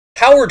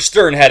Howard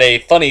Stern had a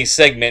funny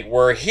segment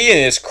where he and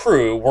his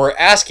crew were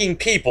asking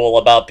people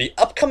about the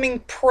upcoming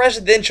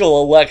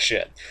presidential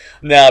election.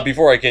 Now,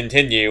 before I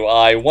continue,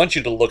 I want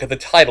you to look at the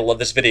title of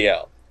this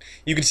video.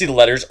 You can see the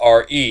letters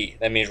RE,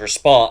 that means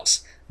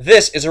response.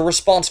 This is a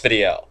response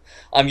video.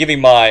 I'm giving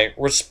my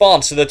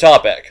response to the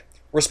topic.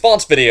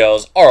 Response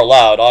videos are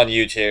allowed on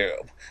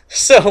YouTube.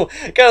 So,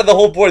 kind of the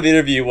whole point of the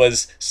interview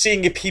was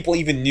seeing if people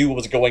even knew what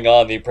was going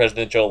on in the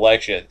presidential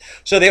election.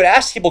 So they would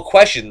ask people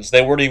questions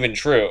that weren't even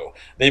true.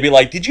 They'd be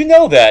like, did you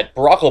know that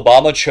Barack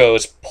Obama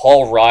chose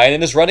Paul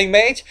Ryan as his running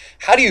mate?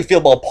 How do you feel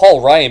about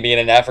Paul Ryan being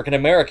an African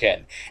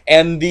American?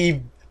 And the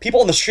people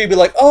on the street would be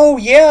like, oh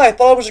yeah, I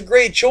thought it was a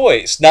great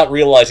choice, not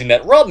realizing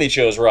that Romney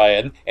chose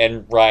Ryan,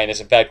 and Ryan is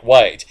in fact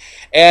white.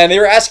 And they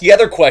were asking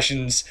other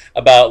questions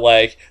about,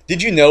 like,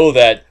 did you know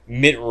that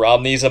Mitt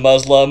Romney's a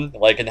Muslim?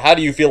 Like, and how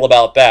do you feel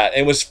about that?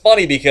 And it was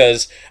funny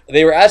because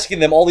they were asking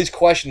them all these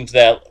questions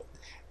that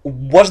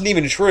wasn't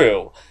even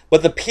true.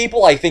 But the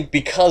people, I think,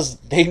 because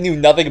they knew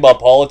nothing about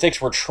politics,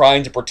 were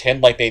trying to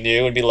pretend like they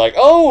knew and be like,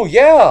 oh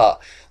yeah,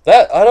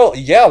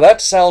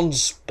 that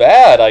sounds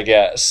bad, I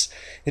guess.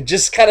 It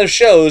just kind of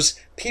shows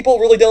people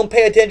really don't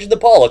pay attention to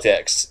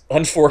politics,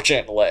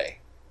 unfortunately.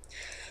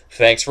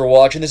 Thanks for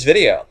watching this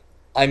video.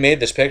 I made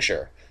this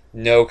picture.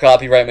 No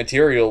copyright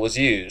material was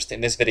used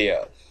in this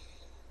video.